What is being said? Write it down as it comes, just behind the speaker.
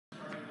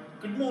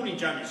Good morning,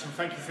 Janis, and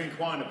thank you for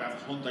inquiring about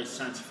the Hyundai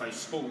Sante Fe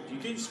Sport. You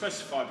didn't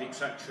specify the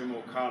exact trim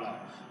or colour,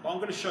 but I'm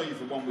going to show you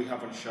the one we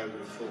have on show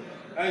before.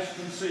 As you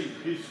can see,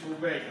 beautiful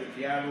red with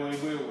the alloy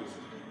wheels.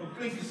 The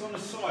blinkers on the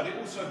side, it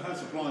also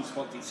has a blind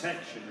spot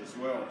detection as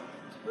well.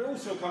 It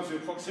also comes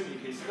with a proximity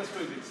key, so let's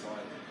move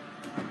inside.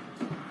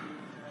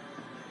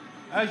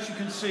 As you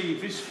can see,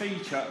 this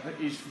feature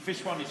is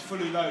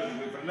fully loaded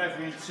with a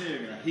leather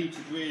interior,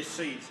 heated rear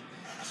seats.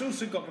 It's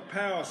also got the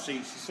power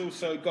seats, it's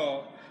also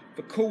got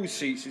the cool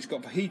seats, it's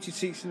got the heated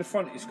seats in the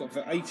front, it's got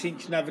the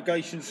 8-inch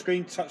navigation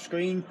screen, touch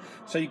screen,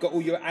 so you've got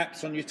all your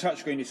apps on your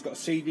touch screen, it's got a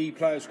CD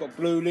player, it's got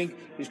Blue Link,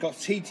 it's got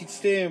heated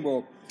steering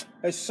wheel.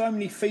 There's so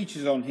many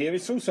features on here.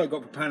 It's also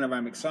got the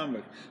panoramic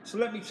sunroof. So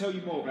let me tell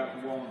you more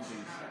about the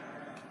warranties.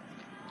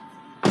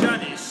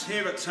 Janis,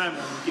 here at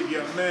Tameron, we give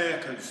you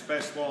America's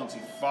best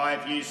warranty.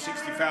 5 years,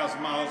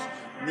 60,000 miles,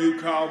 new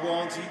car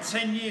warranty,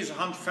 10 years,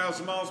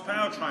 100,000 miles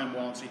powertrain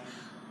warranty,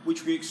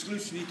 which we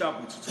exclusively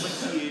double to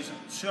 20 years,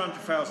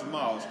 200,000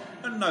 miles,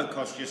 and no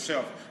cost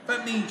yourself.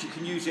 That means you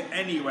can use it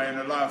anywhere in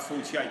the lower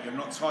 48. You're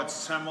not tied to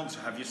Tameron to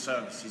have your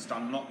services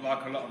done, not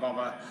like a lot of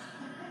other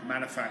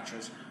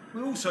manufacturers.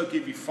 We also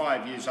give you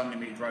 5 years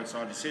unlimited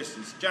roadside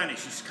assistance.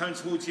 Janis, it's coming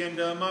towards the end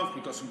of the month.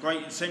 We've got some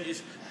great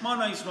incentives. My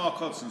name's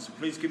Hodgson, so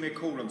please give me a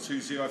call on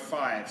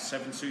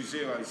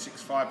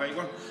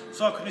 205-720-6581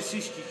 so I can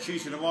assist you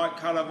choosing the right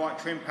colour, right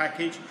trim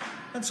package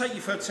and take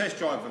you for a test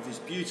drive of this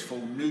beautiful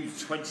new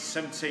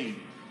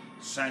 2017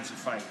 Sante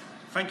Fe.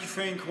 Thank you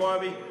for your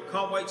inquiry.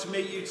 Can't wait to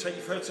meet you, take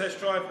you for a test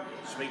drive.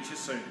 Speak to you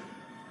soon.